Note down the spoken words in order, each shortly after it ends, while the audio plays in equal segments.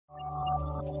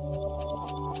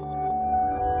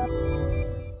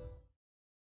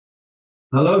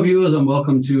Hello, viewers, and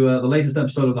welcome to the latest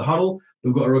episode of The Huddle.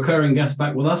 We've got a recurring guest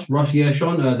back with us, Russ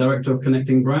Yershon, Director of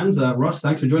Connecting Brands. Russ,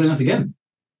 thanks for joining us again.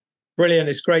 Brilliant.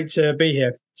 It's great to be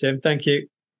here, Tim. Thank you.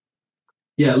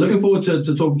 Yeah, looking forward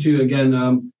to talking to you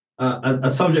again. A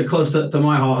subject close to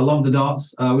my heart. I love the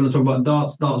darts. We're going to talk about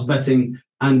darts betting,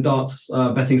 and darts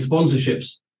betting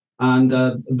sponsorships. And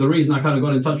the reason I kind of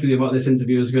got in touch with you about this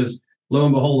interview is because, lo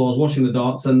and behold, I was watching the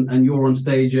darts, and you're on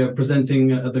stage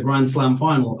presenting at the Grand Slam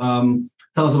final.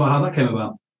 Tell us about how that came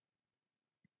about.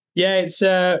 Yeah, it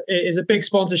is a big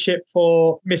sponsorship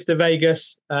for Mr.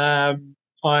 Vegas. I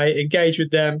engaged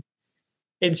with them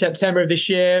in September of this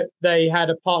year. They had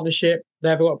a partnership.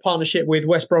 They've got a partnership with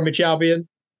West Bromwich Albion,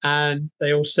 and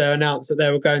they also announced that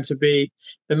they were going to be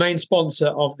the main sponsor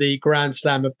of the Grand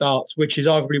Slam of Darts, which is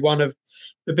arguably one of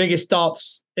the biggest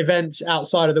darts events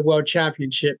outside of the World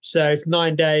Championship. So it's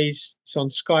 9 days. It's on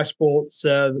Sky Sports.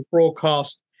 The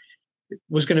broadcast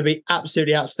was going to be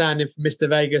absolutely outstanding for Mr.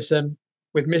 Vegas. And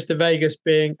with Mr. Vegas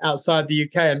being outside the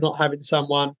UK and not having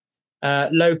someone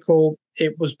local,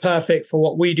 it was perfect for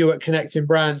what we do at Connecting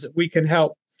Brands. We can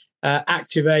help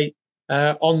activate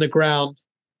on the ground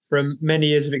from many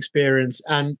years of experience.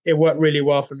 And it worked really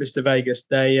well for Mr. Vegas.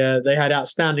 They had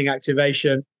outstanding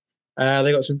activation.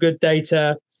 They got some good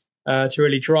data to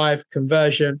really drive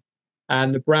conversion.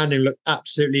 And the branding looked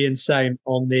absolutely insane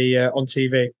on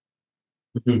TV.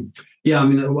 Mm-hmm. Yeah, I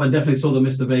mean, I definitely saw the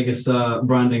Mr. Vegas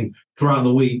branding throughout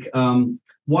the week.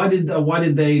 Why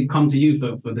did they come to you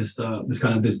for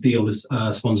this deal, this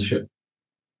sponsorship?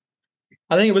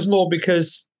 I think it was more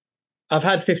because I've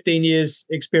had 15 years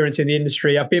experience in the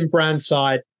industry. I've been brand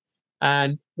side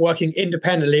and working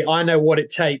independently. I know what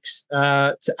it takes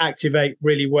to activate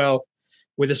really well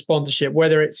with a sponsorship,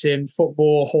 whether it's in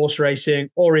football, horse racing,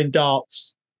 or in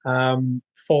darts.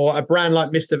 For a brand like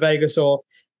Mr. Vegas or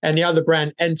any other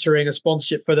brand entering a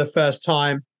sponsorship for the first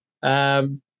time,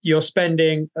 you're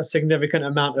spending a significant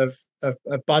amount of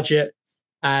budget,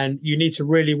 and you need to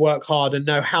really work hard and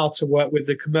know how to work with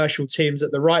the commercial teams at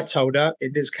the rights holder,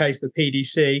 in this case, the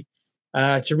PDC,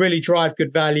 to really drive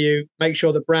good value, make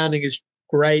sure the branding is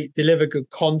great, deliver good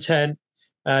content,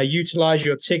 utilize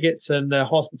your tickets and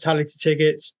hospitality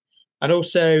tickets, and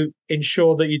also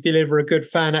ensure that you deliver a good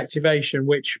fan activation,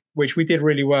 which we did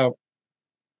really well.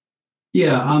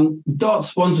 Yeah, dart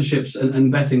sponsorships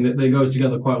and betting, that they go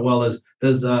together quite well.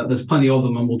 There's plenty of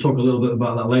them, and we'll talk a little bit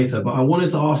about that later. But I wanted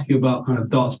to ask you about kind of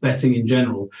darts betting in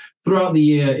general. Throughout the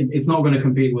year, it's not going to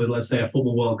compete with, let's say, a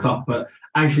football World Cup, but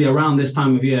actually around this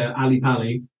time of year, Ali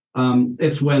Pali,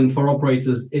 it's when for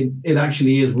operators it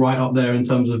actually is right up there in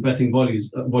terms of betting volumes,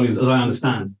 as I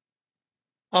understand.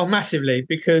 Oh, massively,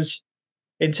 because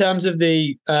in terms of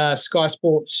the Sky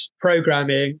Sports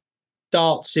programming,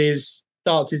 darts is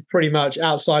pretty much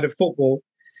outside of football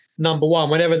number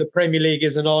one. Whenever the Premier League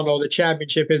isn't on or the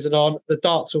Championship isn't on, the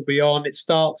darts will be on. It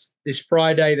starts this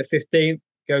Friday, the 15th,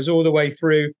 goes all the way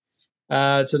through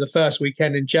to the first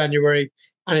weekend in January,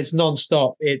 and it's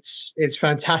non-stop. It's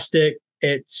fantastic.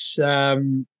 It's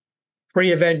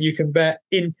pre-event. You can bet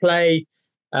in play.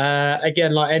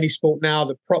 Again, like any sport now,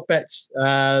 the prop bets,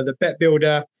 the bet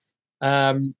builder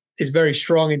is very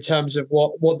strong in terms of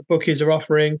what the bookies are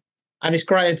offering. And it's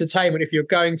great entertainment. If you're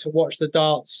going to watch the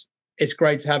darts, it's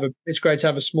great to have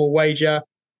a small wager.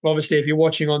 Obviously, if you're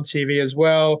watching on TV as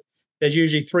well, there's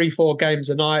usually 3-4 games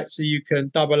a night, so you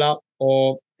can double up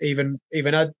or even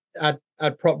add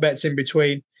prop bets in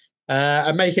between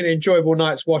and make it enjoyable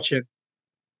nights watching.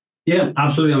 Yeah,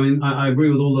 absolutely. I mean, I agree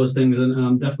with all those things, and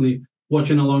I'm definitely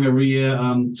watching along every year.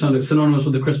 Synonymous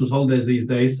with the Christmas holidays these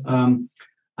days.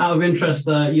 Out of interest,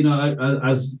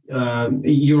 as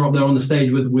you're up there on the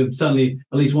stage with certainly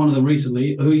at least one of them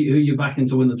recently, who you're backing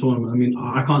to win the tournament? I mean,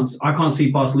 I can't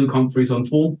see past Luke Humphries on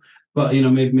form, but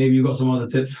maybe you've got some other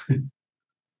tips.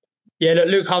 Yeah, look,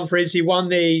 Luke Humphries, he won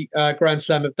the Grand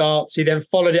Slam of Darts. He then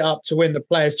followed it up to win the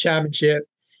Players' Championship.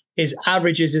 His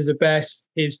averages is the best.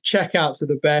 His checkouts are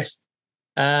the best.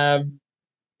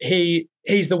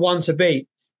 He's the one to beat.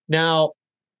 Now,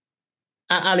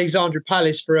 at Alexandra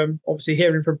Palace, from obviously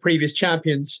hearing from previous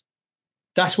champions,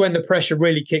 that's when the pressure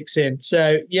really kicks in.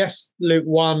 So, yes, Luke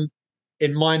won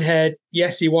in Minehead.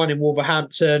 Yes, he won in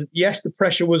Wolverhampton. Yes, the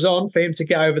pressure was on for him to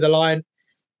get over the line.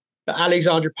 But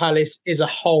Alexandra Palace is a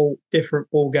whole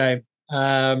different ball game.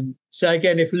 So,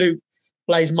 again, if Luke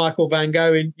plays Michael Van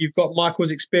Gogh, you've got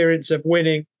Michael's experience of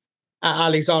winning at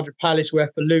Alexandra Palace, where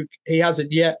for Luke, he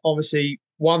hasn't yet obviously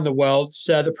won the world.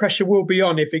 So the pressure will be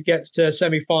on if it gets to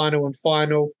semi-final and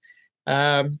final.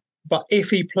 But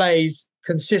if he plays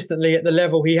consistently at the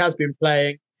level he has been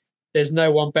playing, there's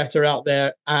no one better out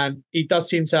there. And he does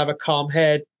seem to have a calm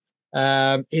head.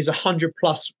 His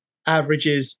 100-plus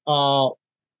averages are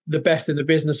the best in the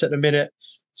business at the minute.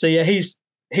 So yeah, he's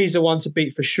the one to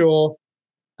beat for sure.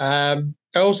 I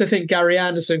also think Gary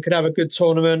Anderson could have a good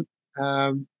tournament.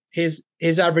 His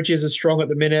averages are strong at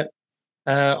the minute.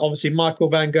 Obviously, Michael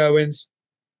Van Gerwen's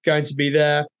going to be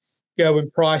there.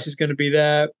 Gerwin Price is going to be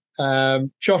there.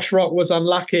 Josh Rock was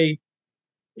unlucky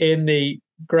in the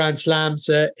Grand Slam,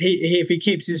 so if he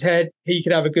keeps his head, he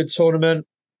could have a good tournament.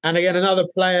 And again, another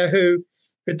player who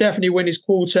could definitely win his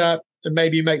quarter and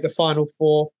maybe make the final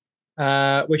four,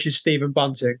 which is Stephen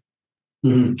Bunting.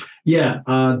 Mm-hmm. Yeah,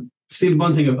 Stephen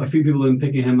Bunting, a few people have been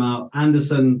picking him out.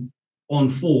 Anderson on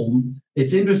form.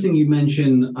 It's interesting you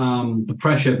mention the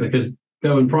pressure, because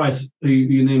Gerwin Price, who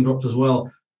you name dropped as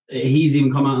well, he's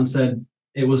even come out and said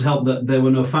it was helped that there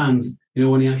were no fans,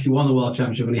 when he actually won the World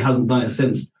Championship, and he hasn't done it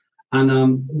since. And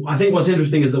I think what's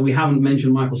interesting is that we haven't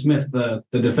mentioned Michael Smith, the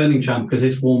defending champ, because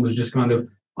his form was just kind of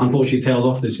unfortunately tailed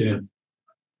off this year.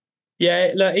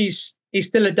 Yeah, look, he's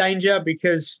still a danger,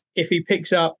 because if he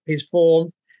picks up his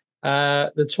form,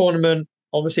 the tournament,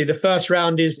 obviously the first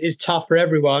round is tough for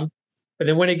everyone. But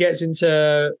then when it gets into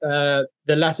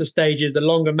the latter stages, the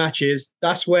longer matches,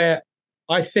 that's where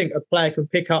I think a player can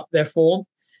pick up their form.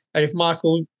 And if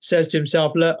Michael says to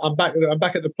himself, look, I'm back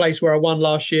at the place where I won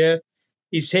last year.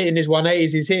 He's hitting his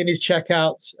 180s, he's hitting his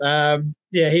checkouts.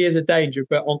 Yeah, he is a danger.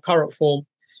 But on current form,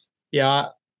 yeah,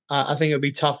 I think it'll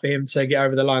be tough for him to get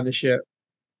over the line this year.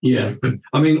 Yeah,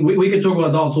 I mean, we could talk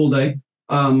about darts all day,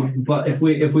 but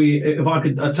if I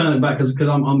could turn it back, because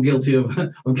I'm guilty of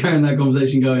carrying that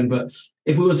conversation going. But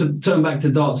if we were to turn back to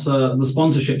darts, the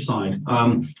sponsorship side,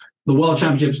 the World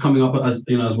Championships coming up, as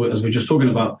we're just talking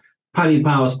about, Paddy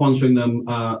Power sponsoring them,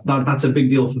 that's a big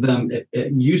deal for them.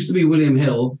 It used to be William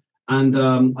Hill. And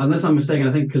unless I'm mistaken,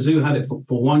 I think Kazoo had it for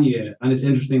 1 year, and it's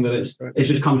interesting that it's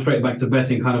just come straight back to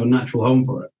betting, kind of a natural home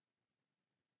for it.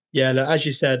 Yeah, look, as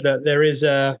you said, look, there is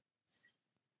a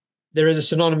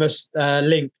synonymous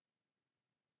link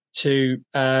to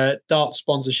dart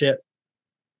sponsorship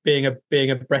being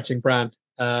a betting brand,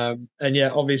 and yeah,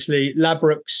 obviously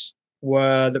Ladbrokes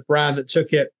were the brand that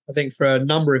took it, I think, for a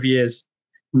number of years.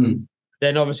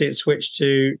 Then obviously it switched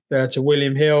to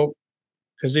William Hill.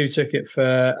 Kazoo took it for,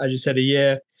 as you said, a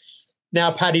year.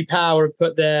 Now Paddy Power have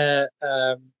put their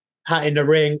hat in the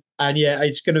ring, and yeah,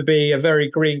 it's going to be a very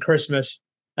green Christmas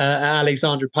at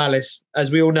Alexandra Palace.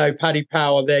 As we all know, Paddy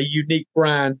Power, their unique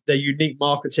brand, their unique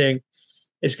marketing,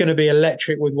 it's going to be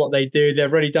electric with what they do.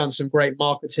 They've already done some great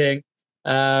marketing.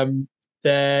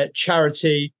 Their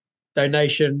charity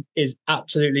donation is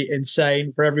absolutely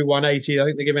insane. For every 180, I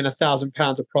think they're giving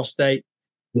 £1,000 to prostate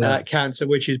cancer,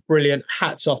 which is brilliant.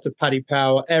 Hats off to Paddy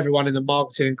Power, everyone in the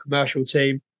marketing and commercial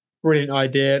team. Brilliant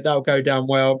idea. That'll go down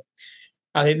well.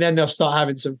 I think then they'll start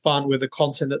having some fun with the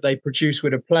content that they produce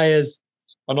with the players.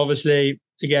 And obviously,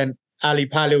 again, Ali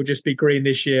Pali will just be green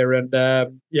this year. And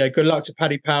yeah, good luck to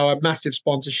Paddy Power. Massive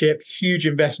sponsorship, huge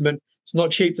investment. It's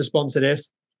not cheap to sponsor this,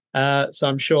 so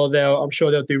I'm sure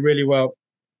they'll do really well.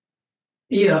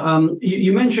 Yeah,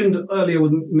 you mentioned earlier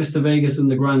with Mr. Vegas and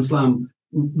the Grand Slam,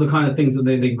 the kind of things that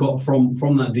they got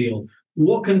from that deal.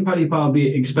 What can Paddy Power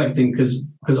be expecting? Because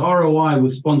ROI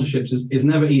with sponsorships is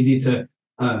never easy to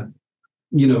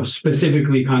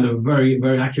specifically kind of very,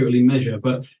 very accurately measure.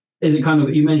 But is it kind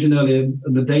of, you mentioned earlier,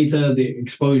 the data, the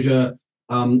exposure,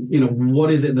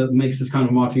 what is it that makes this kind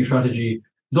of marketing strategy?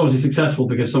 It's obviously successful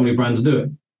because so many brands do it.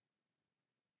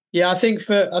 Yeah, I think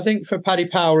for Paddy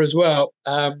Power as well,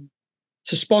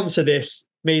 to sponsor this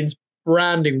means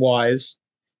branding wise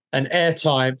and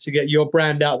airtime to get your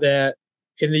brand out there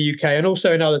in the UK and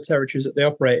also in other territories that they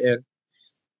operate in.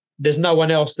 There's no one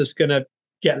else that's going to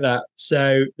get that.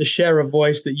 So the share of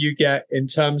voice that you get in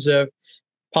terms of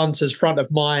punters front of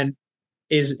mind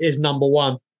is number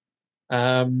one.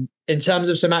 In terms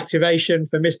of some activation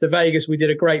for Mr. Vegas, we did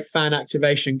a great fan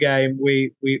activation game.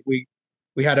 We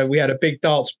had a big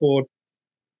darts board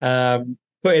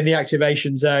put in the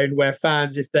activation zone where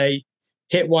fans, if they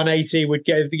hit 180, would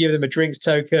give them a drinks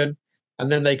token,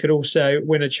 and then they could also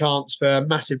win a chance for a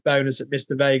massive bonus at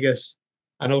Mr. Vegas,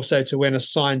 and also to win a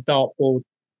signed dartboard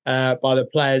by the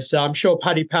players. So I'm sure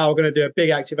Paddy Power are going to do a big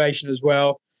activation as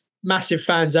well. Massive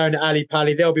fan zone at Ali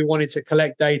Pali. They'll be wanting to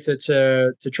collect data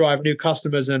to drive new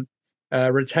customers and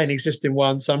retain existing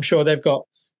ones. So I'm sure they've got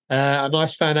a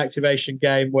nice fan activation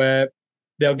game where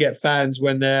they'll get fans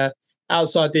when they're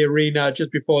outside the arena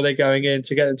just before they're going in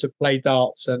to get them to play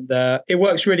darts. And it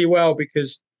works really well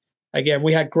because, again,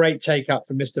 we had great take up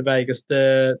from Mr. Vegas.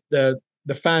 The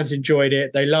fans enjoyed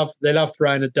it. They love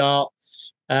throwing a dart.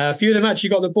 A few of them actually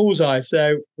got the bullseye,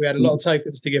 so we had a lot of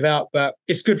tokens to give out, but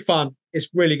it's good fun. It's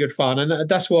really good fun. And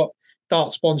that's what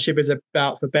dart sponsorship is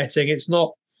about for betting. It's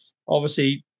not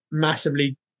obviously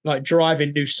massively like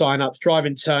driving new signups,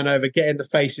 driving turnover, getting the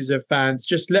faces of fans.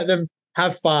 Just let them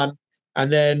have fun,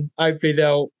 and then hopefully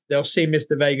they'll see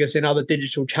Mr. Vegas in other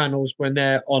digital channels when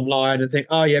they're online and think,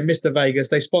 oh yeah, Mr. Vegas,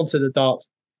 they sponsor the darts.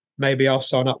 Maybe I'll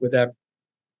sign up with them.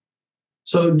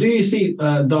 So do you see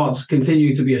darts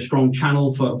continue to be a strong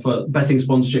channel for betting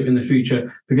sponsorship in the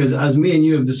future? Because as me and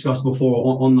you have discussed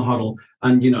before on the huddle,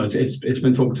 and it's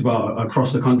been talked about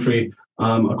across the country,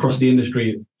 across the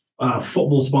industry,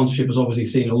 football sponsorship is obviously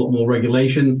seeing a lot more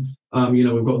regulation.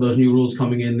 We've got those new rules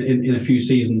coming in a few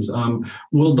seasons.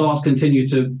 Will darts continue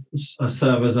to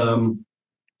serve as,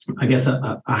 I guess,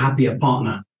 a happier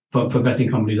partner for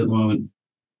betting companies at the moment?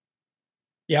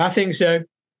 Yeah, I think so.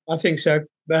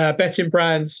 Betting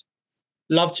brands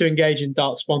love to engage in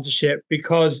dart sponsorship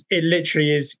because it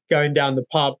literally is going down the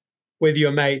pub with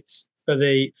your mates for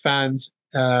the fans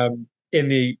in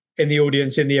the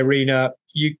audience in the arena.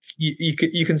 You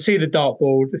can see the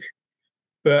dartboard,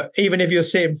 but even if you're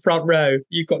sitting front row,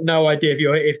 you've got no idea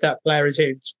if that player is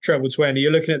hitting treble 20.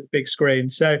 You're looking at the big screen.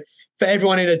 So for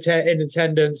everyone in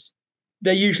attendance,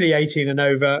 they're usually 18 and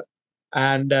over,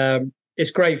 and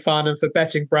it's great fun. And for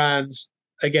betting brands,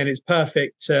 again, it's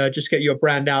perfect to just get your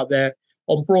brand out there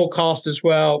on broadcast as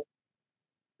well.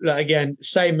 Again,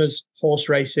 same as horse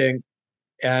racing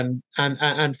and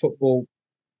football.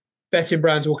 Betting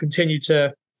brands will continue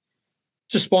to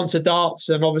sponsor darts,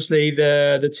 and obviously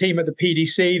the team at the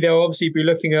PDC, they'll obviously be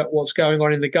looking at what's going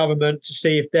on in the government to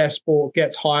see if their sport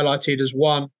gets highlighted as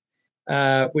one,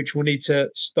 which will need to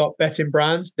stop betting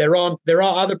brands. There are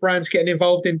other brands getting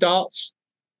involved in darts.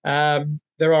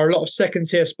 There are a lot of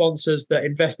second-tier sponsors that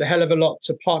invest a hell of a lot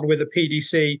to partner with the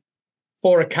PDC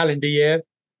for a calendar year.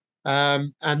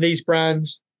 And these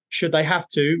brands, should they have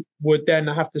to, would then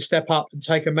have to step up and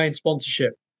take a main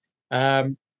sponsorship.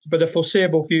 But the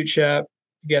foreseeable future,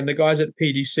 again, the guys at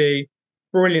the PDC,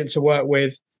 brilliant to work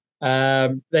with.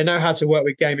 They know how to work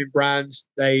with gaming brands.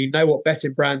 They know what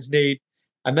betting brands need.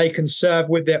 And they can serve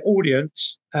with their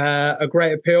audience a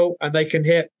great appeal, and they can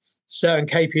hit certain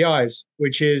KPIs,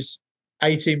 which is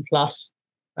 18 plus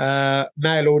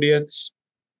male audience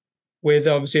with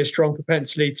obviously a strong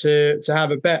propensity to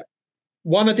have a bet.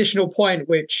 One additional point,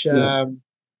 which a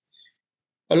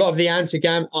lot of the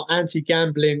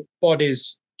anti-gambling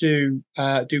bodies do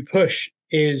push,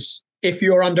 is if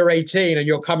you're under 18 and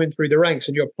you're coming through the ranks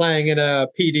and you're playing in a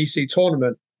PDC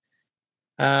tournament,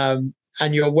 and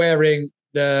you're wearing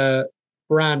the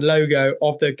brand logo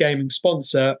of the gaming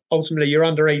sponsor, ultimately you're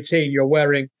under 18, you're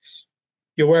wearing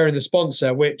the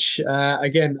sponsor, which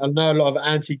again, I know a lot of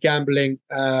anti-gambling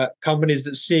companies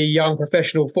that see young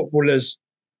professional footballers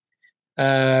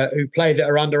who play that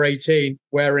are under 18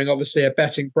 wearing obviously a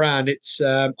betting brand. It's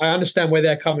I understand where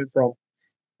they're coming from,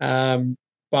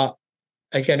 but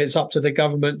again, it's up to the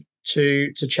government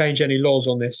to change any laws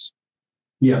on this.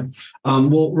 Yeah.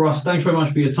 Well, Russ, thanks very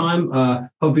much for your time.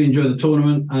 Hope you enjoy the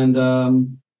tournament, and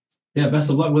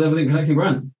best of luck with everything connecting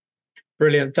brands.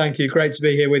 Brilliant. Thank you. Great to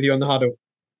be here with you on the huddle.